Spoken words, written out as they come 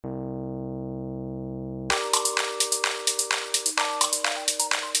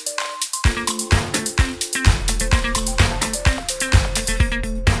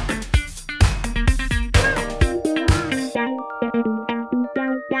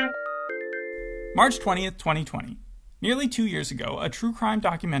March 20th, 2020. Nearly 2 years ago, a true crime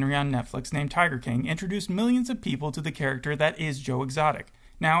documentary on Netflix named Tiger King introduced millions of people to the character that is Joe Exotic.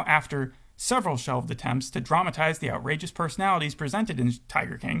 Now, after several shelved attempts to dramatize the outrageous personalities presented in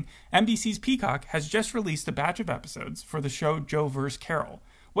Tiger King, NBC's Peacock has just released a batch of episodes for the show Joe vs. Carol.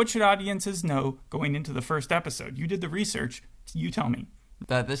 What should audiences know going into the first episode? You did the research. You tell me.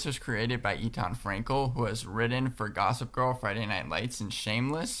 That this was created by Etan Frankel, who has written for Gossip Girl, Friday Night Lights, and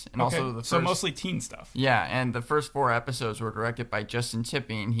Shameless. And Okay, also so mostly teen stuff. Yeah, and the first 4 episodes were directed by Justin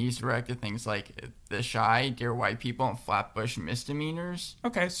Tipping. He's directed things like The Shy, Dear White People, and Flatbush Misdemeanors.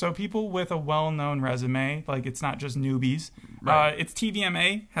 Okay, so people with a well-known resume, like it's not just newbies. Right. It's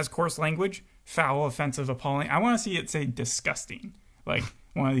TVMA, has coarse language, foul, offensive, appalling. I want to see it say disgusting, like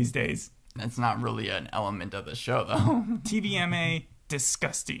one of these days. That's not really an element of the show, though. TVMA,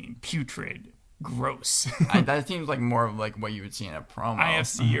 disgusting, putrid, gross. That seems like more of like what you would see in a promo.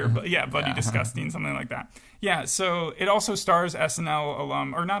 IFC or Buddy Disgusting, something like that. Yeah, so it also stars SNL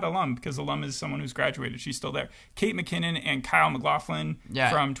alum, or not alum, because alum is someone who's graduated. She's still there. Kate McKinnon and Kyle MacLachlan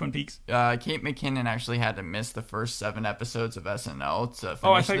from Twin Peaks. Kate McKinnon actually had to miss the first 7 episodes of SNL to finish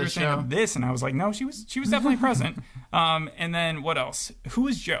I thought you were the saying show. of this, and I was like, no, she was definitely present. And then what else? Who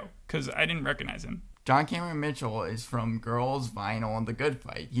is Joe? Because I didn't recognize him. John Cameron Mitchell is from Girls, Vinyl, and The Good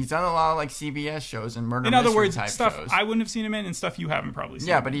Fight. He's done a lot of like CBS shows and murder mystery type stuff shows. I wouldn't have seen him in, and stuff you haven't probably seen.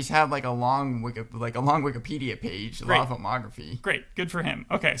 Yeah, but he's had like a long Wikipedia page, a lot of filmography. Great, good for him.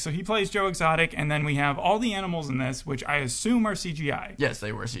 Okay, so he plays Joe Exotic, and then we have all the animals in this, which I assume are CGI. Yes,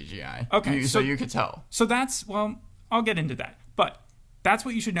 they were CGI. Okay, so you could tell. So that's, well, I'll get into that. But that's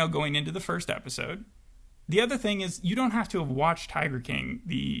what you should know going into the first episode. The other thing is, you don't have to have watched Tiger King,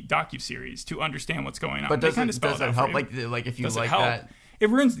 the docuseries, to understand what's going on. But does it help? Like if you does like it help? that, it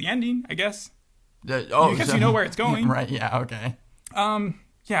ruins the ending, I guess. Because you know where it's going, right? Yeah. Okay.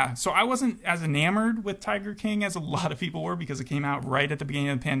 Yeah, so I wasn't as enamored with Tiger King as a lot of people were because it came out right at the beginning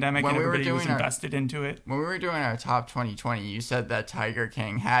of the pandemic and everybody was invested into it. When we were doing our top 2020, you said that Tiger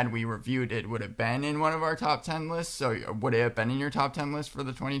King, had we reviewed it, would have been in one of our top 10 lists. So would it have been in your top 10 list for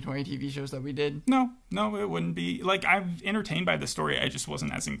the 2020 TV shows that we did? No, it wouldn't be. Like, I'm entertained by the story. I just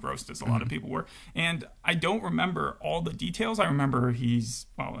wasn't as engrossed as a lot of people were. And I don't remember all the details. I remember he's,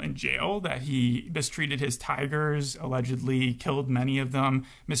 in jail, that he mistreated his tigers, allegedly killed many of them,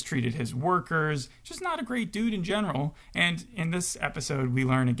 mistreated his workers, just not a great dude in general. And in this episode, we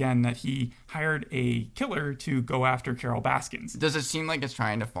learn again that he hired a killer to go after Carol Baskins. Does it seem like it's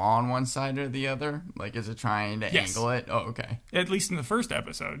trying to fall on one side or the other? Like, is it trying to angle it? Oh, okay. At least in the first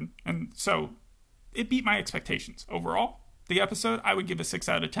episode. And so it beat my expectations. Overall, the episode, I would give a 6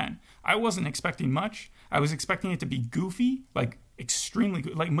 out of 10. I wasn't expecting much. I was expecting it to be goofy, like extremely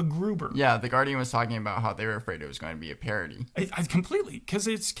good, like MacGruber. Yeah, The Guardian was talking about how they were afraid it was going to be a parody. I completely, because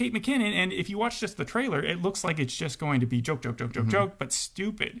it's Kate McKinnon, and if you watch just the trailer, it looks like it's just going to be joke, but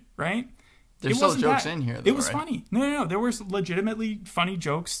stupid, right? There's still jokes in here, though, it was funny. No. There was legitimately funny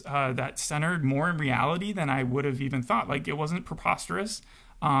jokes that centered more in reality than I would have even thought. Like, it wasn't preposterous.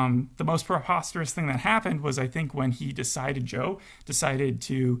 The most preposterous thing that happened was, I think, when Joe decided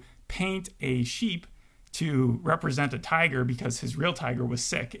to paint a sheep to represent a tiger because his real tiger was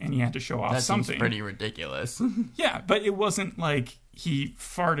sick and he had to show off something. That seems pretty ridiculous. Yeah, but it wasn't like he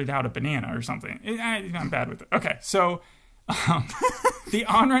farted out a banana or something. I'm bad with it. Okay, so the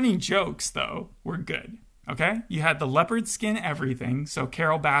on-running jokes, though, were good. Okay? You had the leopard skin everything, so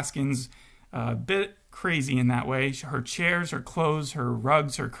Carol Baskins, a bit crazy in that way. Her chairs, her clothes, her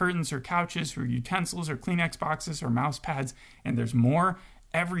rugs, her curtains, her couches, her utensils, her Kleenex boxes, her mouse pads, and there's more.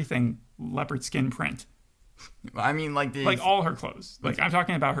 Everything leopard skin print. I mean, like all her clothes. Like, I'm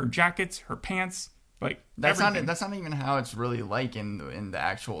talking about her jackets, her pants, like that's everything. That's not even how it's really like in the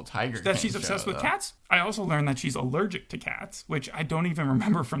actual Tiger King she's obsessed with cats. I also learned that she's allergic to cats, which I don't even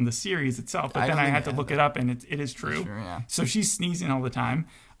remember from the series itself. But then I had to look it up, and it is true. Sure, yeah. So she's sneezing all the time.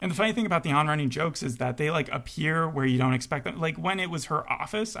 And the funny thing about the on-running jokes is that they like appear where you don't expect them. Like, when it was her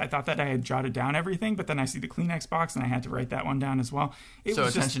office, I thought that I had jotted down everything, but then I see the Kleenex box and I had to write that one down as well. So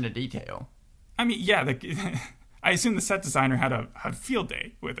attention to detail. I mean, yeah, I assume the set designer had a field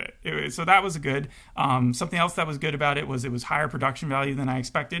day with it. So that was good. Something else that was good about it was higher production value than I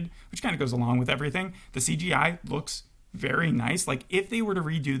expected, which kind of goes along with everything. The CGI looks very nice. Like, if they were to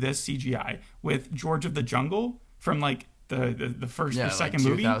redo this CGI with George of the Jungle from like the first or second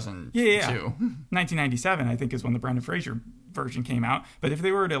movie. 2002. Yeah. 1997, I think, is when the Brendan Fraser version came out. But if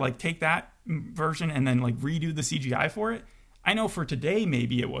they were to like take that version and then like redo the CGI for it, I know for today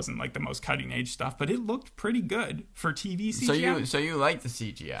maybe it wasn't like the most cutting edge stuff, but it looked pretty good for TV CGI. So you like the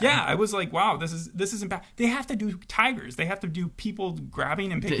CGI? Yeah, I was like, wow, this isn't bad. They have to do tigers. They have to do people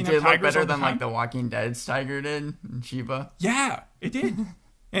grabbing and picking Did up it look tigers. better than time. like the Walking Dead's tiger did, Shiva? Yeah, it did.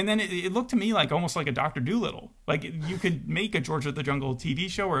 And then it looked to me like almost like a Dr. Dolittle. Like you could make a George of the Jungle TV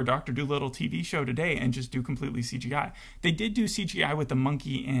show or a Dr. Dolittle TV show today and just do completely CGI. They did do CGI with the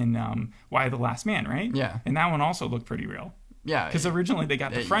monkey in Why the Last Man, right? Yeah. And that one also looked pretty real. Yeah. Because originally they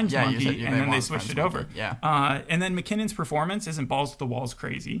got the Friends monkey and then they switched it over. Yeah. And then McKinnon's performance isn't balls to the walls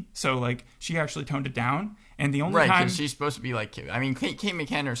crazy. So like she actually toned it down. And the only right, time because she's supposed to be like, I mean, Kate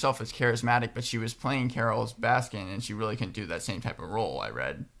McKinnon herself is charismatic, but she was playing Carol Baskin, and she really couldn't do that same type of role. I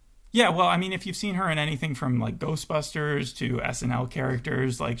read. Yeah, well, I mean, if you've seen her in anything from like Ghostbusters to SNL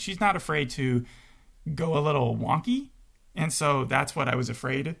characters, like she's not afraid to go a little wonky. And so that's what I was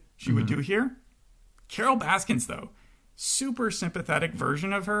afraid she would do here. Carol Baskins, though, super sympathetic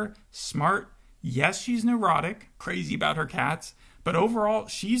version of her, smart. Yes, she's neurotic, crazy about her cats, but overall,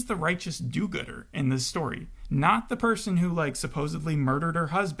 she's the righteous do-gooder in this story. Not the person who like supposedly murdered her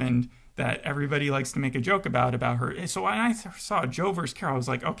husband that everybody likes to make a joke about her. So when I saw Joe versus Carol, I was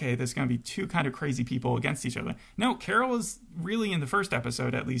like, okay, there's going to be two kind of crazy people against each other. No, Carol is really, in the first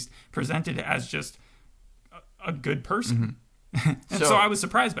episode at least, presented as just a good person. And so I was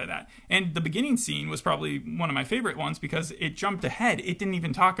surprised by that. And the beginning scene was probably one of my favorite ones because it jumped ahead. It didn't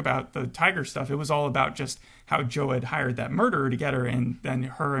even talk about the tiger stuff. It was all about just how Joe had hired that murderer to get her, and then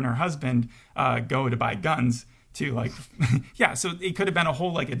her and her husband go to buy guns to like yeah, so it could have been a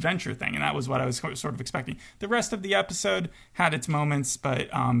whole like adventure thing, and that was what I was sort of expecting. The rest of the episode had its moments, but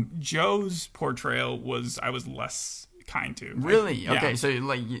Joe's portrayal I was less kind to. Really? Yeah. Okay, so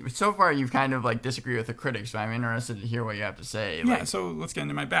like so far you've kind of like disagreed with the critics, so I'm interested to hear what you have to say. Yeah, so let's get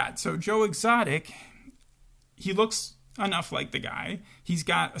into my bad. So Joe Exotic, he looks enough like the guy. He's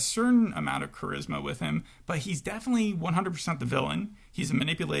got a certain amount of charisma with him, but he's definitely 100% the villain. He's a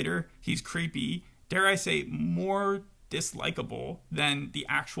manipulator. He's creepy. Dare I say, more dislikable than the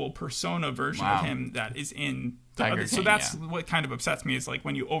actual persona version of him that is in Tiger King, so that's what kind of upsets me, is like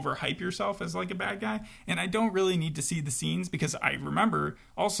when you overhype yourself as like a bad guy. And I don't really need to see the scenes, because I remember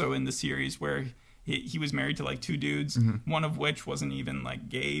also in the series where he was married to like two dudes, one of which wasn't even like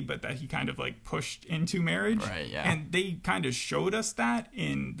gay, but that he kind of like pushed into marriage. Right, yeah. And they kind of showed us that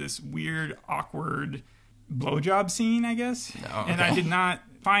in this weird, awkward blowjob scene, I guess. Oh, okay. And I did not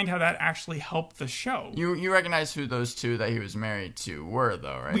find how that actually helped the show. You recognize who those two that he was married to were,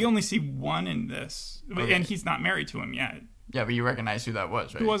 though, right? We only see one in this, Okay. and he's not married to him yet. Yeah, but you recognize who that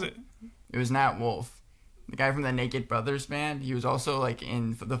was, right? Who was it? It was Nat Wolff, the guy from the Naked Brothers band. He was also like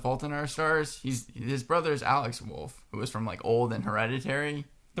in The Fault in Our Stars. His brother is Alex Wolff, who was from like Old and Hereditary.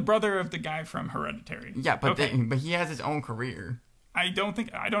 The brother of the guy from Hereditary. Yeah, but okay. but he has his own career. I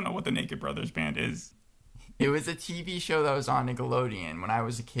don't know what the Naked Brothers band is. It was a TV show that was on Nickelodeon when I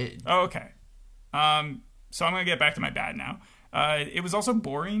was a kid. Oh, okay. So I'm going to get back to my bad now. It was also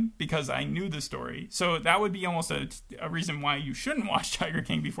boring because I knew the story. So that would be almost a reason why you shouldn't watch Tiger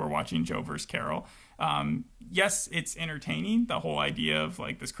King before watching Joe vs. Carol. Yes, it's entertaining, the whole idea of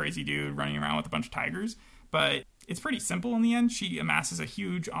like this crazy dude running around with a bunch of tigers, but it's pretty simple in the end. She amasses a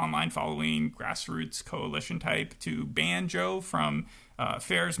huge online following, grassroots coalition type, to ban Joe from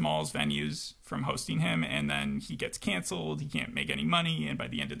fairs, malls, venues from hosting him, and then he gets canceled. He can't make any money, and by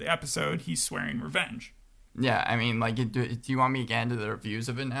the end of the episode, he's swearing revenge. Yeah, I mean, like, do you want me to get into the reviews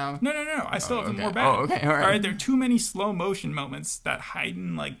of it now? No. I still have okay. more bad. Oh, okay, all right. There are too many slow motion moments that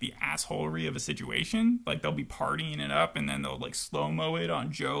heighten like the assholery of a situation. Like they'll be partying it up, and then they'll like slow mo it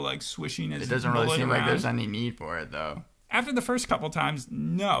on Joe, like swishing his. It doesn't really bullet seem around. like there's any need for it, though. After the first couple times,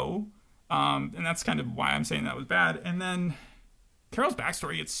 no. And that's kind of why I'm saying that was bad. And then Carol's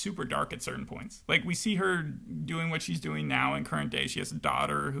backstory gets super dark at certain points. Like, we see her doing what she's doing now in current day. She has a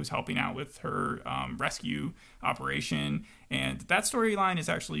daughter who's helping out with her rescue operation. And that storyline is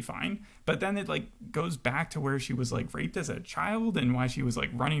actually fine. But then it, like, goes back to where she was, like, raped as a child and why she was, like,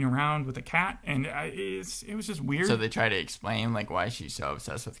 running around with a cat. And it was just weird. So they try to explain, like, why she's so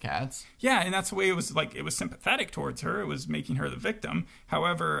obsessed with cats? Yeah, and that's the way it was, like, it was sympathetic towards her. It was making her the victim.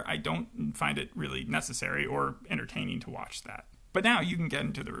 However, I don't find it really necessary or entertaining to watch that. But now you can get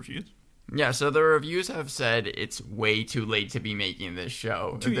into the reviews. Yeah, so the reviews have said it's way too late to be making this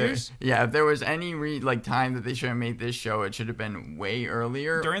show. 2 years? Yeah, if there was any time that they should have made this show, it should have been way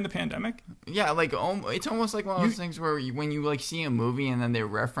earlier. During the pandemic? Yeah, like it's almost like one of those things where when you like see a movie and then they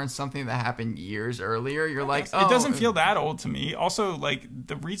reference something that happened years earlier, you're like, oh. It doesn't feel that old to me. Also, like,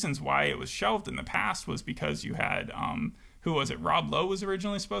 the reasons why it was shelved in the past was because you had who was it? Rob Lowe was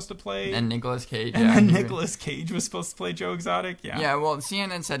originally supposed to play. And Nicolas Cage. And then Nicolas Cage was supposed to play Joe Exotic. Yeah. Yeah, well,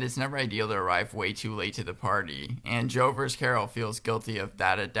 CNN said it's never ideal to arrive way too late to the party. And Joe vs. Carol feels guilty of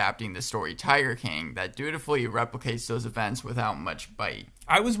that, adapting the story Tiger King that dutifully replicates those events without much bite.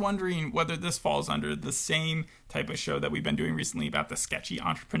 I was wondering whether this falls under the same type of show that we've been doing recently about the sketchy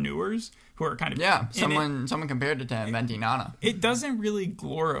entrepreneurs who are kind of... Yeah, someone compared it to Inventing Anna. It doesn't really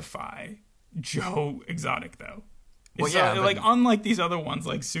glorify Joe Exotic, though. It's Well, yeah, like unlike these other ones,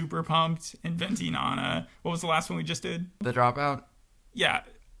 like Super Pumped, Inventing Anna. What was the last one we just did? The Dropout? Yeah,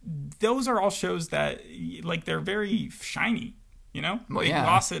 those are all shows that like they're very shiny. You know, well, they yeah.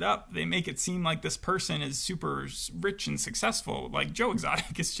 gloss it up. They make it seem like this person is super rich and successful. Like Joe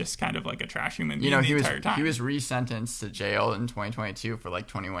Exotic is just kind of like a trash human being the entire time. He was resentenced to jail in 2022 for like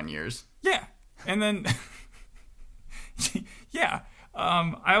 21 years. Yeah, and then yeah.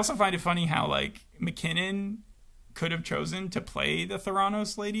 I also find it funny how like McKinnon could have chosen to play the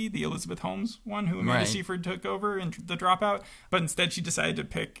Theranos lady, the Elizabeth Holmes one, who Amanda Seyfried took over in The Dropout, but instead she decided to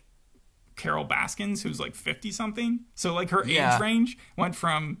pick Carol Baskins, who's like 50-something. So like her age range went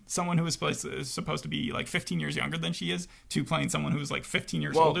from someone who was supposed to be like 15 years younger than she is to playing someone who's like 15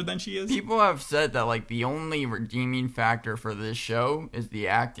 years older than she is. People have said that like the only redeeming factor for this show is the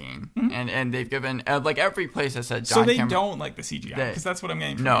acting. Mm-hmm. And they've given like every place has said John Cameron, don't like the CGI because that's what I'm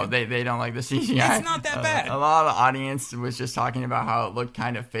getting from No, you. they don't like the CGI. It's not that bad. A lot of the audience was just talking about how it looked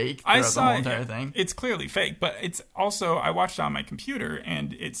kind of fake throughout the whole entire thing. It's clearly fake, but it's also I watched it on my computer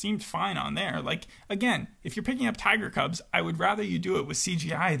and it seemed fine on there. Like again, if you're picking up Tiger Cubs, I would rather you do it with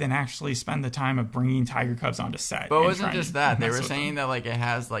CGI than actually spend the time of bringing Tiger Cubs onto set. But it wasn't just that. They were saying that like it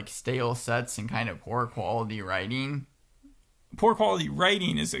has like stale sets and kind of poor quality writing. Poor quality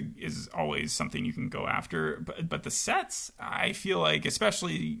writing is always something you can go after, but the sets, I feel like,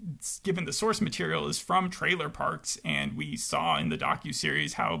 especially given the source material is from trailer parks, and we saw in the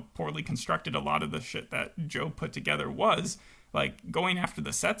docuseries how poorly constructed a lot of the shit that Joe put together was. Like, going after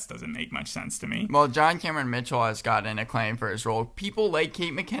the sets doesn't make much sense to me. Well, John Cameron Mitchell has gotten acclaim for his role. People like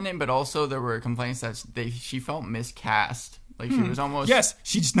Kate McKinnon, but also there were complaints that she felt miscast. Like, she was almost... Yes,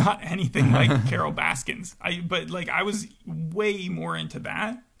 she's not anything like Carol Baskins. But I was way more into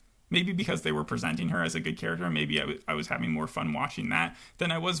that. Maybe because they were presenting her as a good character. Maybe I was having more fun watching that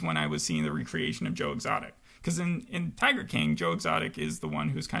than I was when I was seeing the recreation of Joe Exotic. Because in Tiger King, Joe Exotic is the one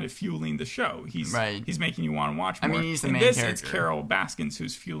who's kind of fueling the show. He's making you want to watch more. I mean, he's the main character. It's Carol Baskins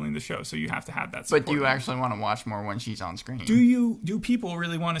who's fueling the show, so you have to have that But support. do you actually want to watch more when she's on screen? Do people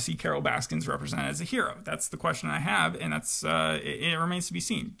really want to see Carol Baskins represented as a hero? That's the question I have, and that's it remains to be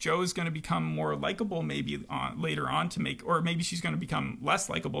seen. Joe's going to become more likable maybe later on or maybe she's going to become less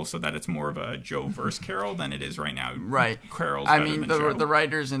likable so that it's more of a Joe versus Carol than it is right now. Right. Carol's I mean, the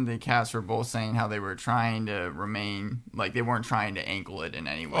writers and the cast were both saying how they were trying to remain, like they weren't trying to angle it in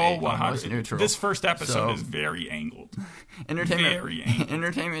any way. Oh, almost neutral. This first episode is very angled.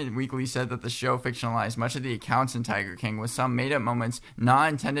 Entertainment Weekly said that the show fictionalized much of the accounts in Tiger King with some made-up moments not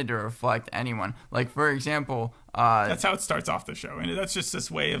intended to reflect anyone. Like, for example... that's how it starts off the show, and that's just this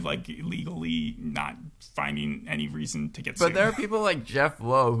way of like legally not finding any reason to get sued. But there are people like Jeff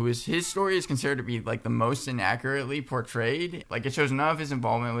Lowe, his story is considered to be like the most inaccurately portrayed. Like, it shows none of his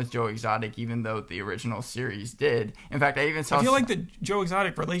involvement with Joe Exotic, even though the original series did. In fact, I feel like the Joe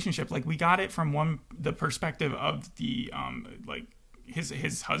Exotic relationship, like we got it from the perspective of the like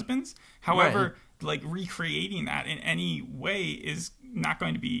his husband's. However, like recreating that in any way is not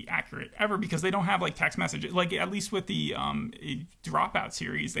going to be accurate ever because they don't have like text messages. Like at least with the Dropout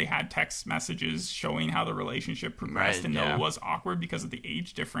series, they had text messages showing how the relationship progressed, and though it was awkward because of the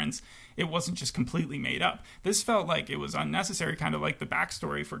age difference, it wasn't just completely made up. This felt like it was unnecessary, kind of like the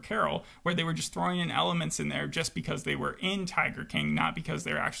backstory for Carol, where they were just throwing in elements in there just because they were in Tiger King, not because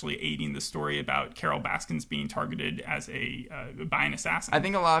they're actually aiding the story about Carol Baskins being targeted as by an assassin. I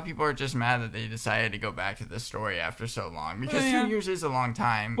think a lot of people are just mad that they decided to go back to this story after so long because 2 years is a long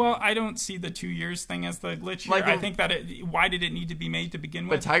time. Well, I don't see the 2 years thing as the glitch here. I think that why did it need to be made to begin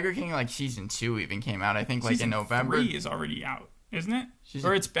with? But Tiger King, like season 2 even came out, I think, like in November. Season 3 is already out, isn't it?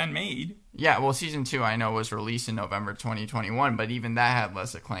 Or it's been made. Yeah, well, season 2 I know was released in November 2021, but even that had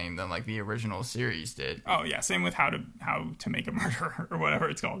less acclaim than like the original series did. Oh yeah, same with How to Make a Murder or whatever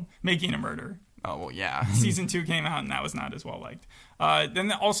it's called, Making a Murder. Oh well, yeah. Season 2 came out and that was not as well liked.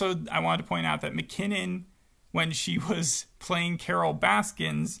 Then also I wanted to point out that McKinnon, when she was playing Carol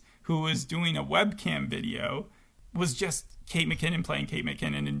Baskins, who was doing a webcam video, was just Kate McKinnon playing Kate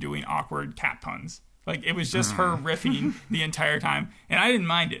McKinnon and doing awkward cat puns. Like, it was just her riffing the entire time, and I didn't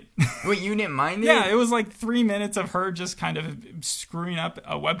mind it. Wait, you didn't mind it? Yeah, it was like 3 minutes of her just kind of screwing up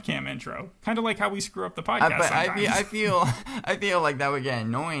a webcam intro. Kind of like how we screw up the podcast But sometimes. I feel like that would get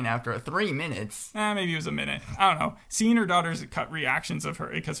annoying after 3 minutes. Maybe it was a minute. I don't know. Seeing her daughter's cut reactions of her,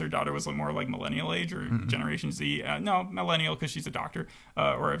 because her daughter was more like millennial age or Generation Z. No, millennial, because she's a doctor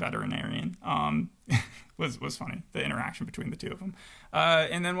or a veterinarian. Was funny, the interaction between the two of them.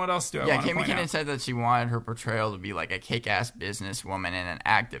 And then what else do I want to Kate point McKinnon out? said that she wanted her portrayal to be like a kick-ass businesswoman and an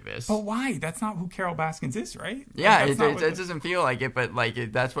activist. But why? That's not who Carol Baskins is, right? Yeah, Like, it doesn't feel like it, but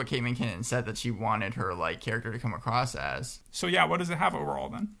like that's what Kate McKinnon said that she wanted her like character to come across as. So yeah, what does it have overall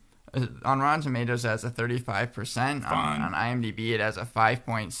then? On Rotten Tomatoes, it has a 35%. On IMDb, it has a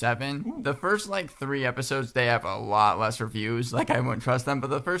 5.7. The first, 3 episodes, they have a lot less reviews. Like, I wouldn't trust them.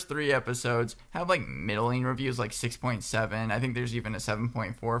 But the first 3 episodes have, middling reviews, 6.7. I think there's even a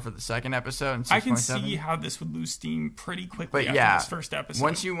 7.4 for the second episode and 6.7. I can see how this would lose steam pretty quickly But after this first episode.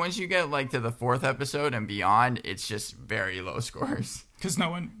 Once you get, to the 4th episode and beyond, it's just very low scores. Because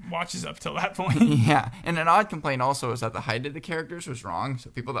no one watches up till that point. Yeah, and an odd complaint also is that the height of the characters was wrong. So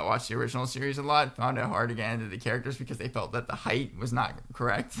people that watched the original series a lot found it hard to get into the characters because they felt that the height was not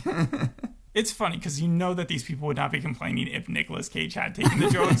correct. It's funny because you know that these people would not be complaining if Nicolas Cage had taken the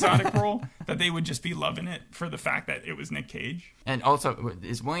Joe Exotic role, that they would just be loving it for the fact that it was Nick Cage. And also,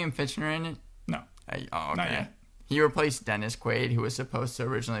 is William Fichtner in it? No. Okay. Not yet. He replaced Dennis Quaid, who was supposed to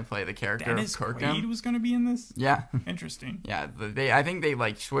originally play the character Dennis of Kirkham. Quaid was going to be in this? Yeah. Interesting. Yeah, I think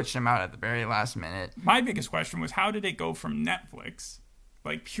they switched him out at the very last minute. My biggest question was, how did it go from Netflix,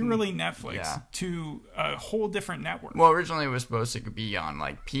 purely Netflix, to a whole different network? Well, originally it was supposed to be on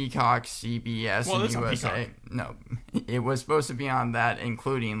Peacock, CBS, and USA. No, it was supposed to be on that,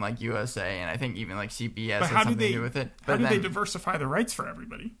 including USA, and I think even CBS but had something to do with it. How But did then, they diversify the rights for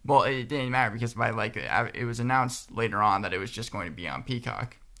everybody? well, it didn't matter because it was announced later on that it was just going to be on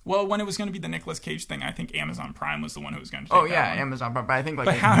Peacock. Well, when it was going to be the Nicolas Cage thing, I think Amazon Prime was the one who was going to take that one. Amazon Prime. But I think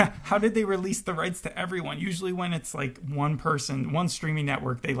But how did they release the rights to everyone? Usually when it's one person, one streaming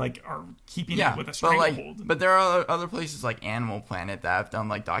network, they are keeping it with a stranglehold. But there are other places like Animal Planet that have done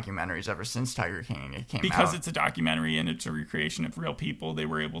documentaries ever since Tiger King came out. Because it's a documentary and it's a recreation of real people, they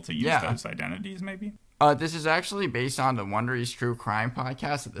were able to use those identities maybe? This is actually based on the Wondery's True Crime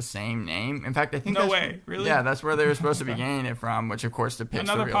podcast of the same name. In fact, I think No way, really? Yeah, that's where they were supposed to be getting it from, which of course depicts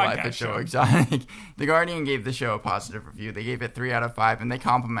Another the real life podcast of Joe show. Exotic. The Guardian gave the show a positive review. They gave it 3 out of 5, and they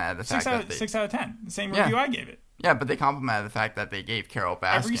complimented the fact that 6 out of 10. The same review I gave it. Yeah, but they complimented the fact that they gave Carol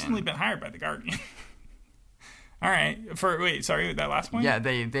Baskin. I've recently been hired by the Guardian. All right. Sorry, that last point? Yeah,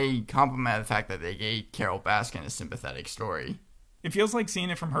 they complimented the fact that they gave Carol Baskin a sympathetic story. It feels like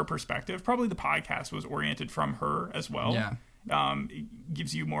seeing it from her perspective. Probably the podcast was oriented from her as well. Yeah. It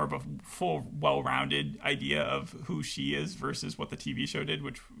gives you more of a full, well-rounded idea of who she is versus what the TV show did,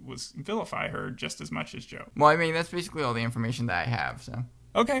 which was vilify her just as much as Joe. Well, I mean, that's basically all the information that I have, so.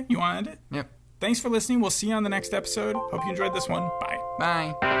 Okay, you want to end it? Yep. Thanks for listening. We'll see you on the next episode. Hope you enjoyed this one. Bye.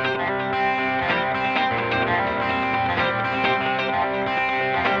 Bye.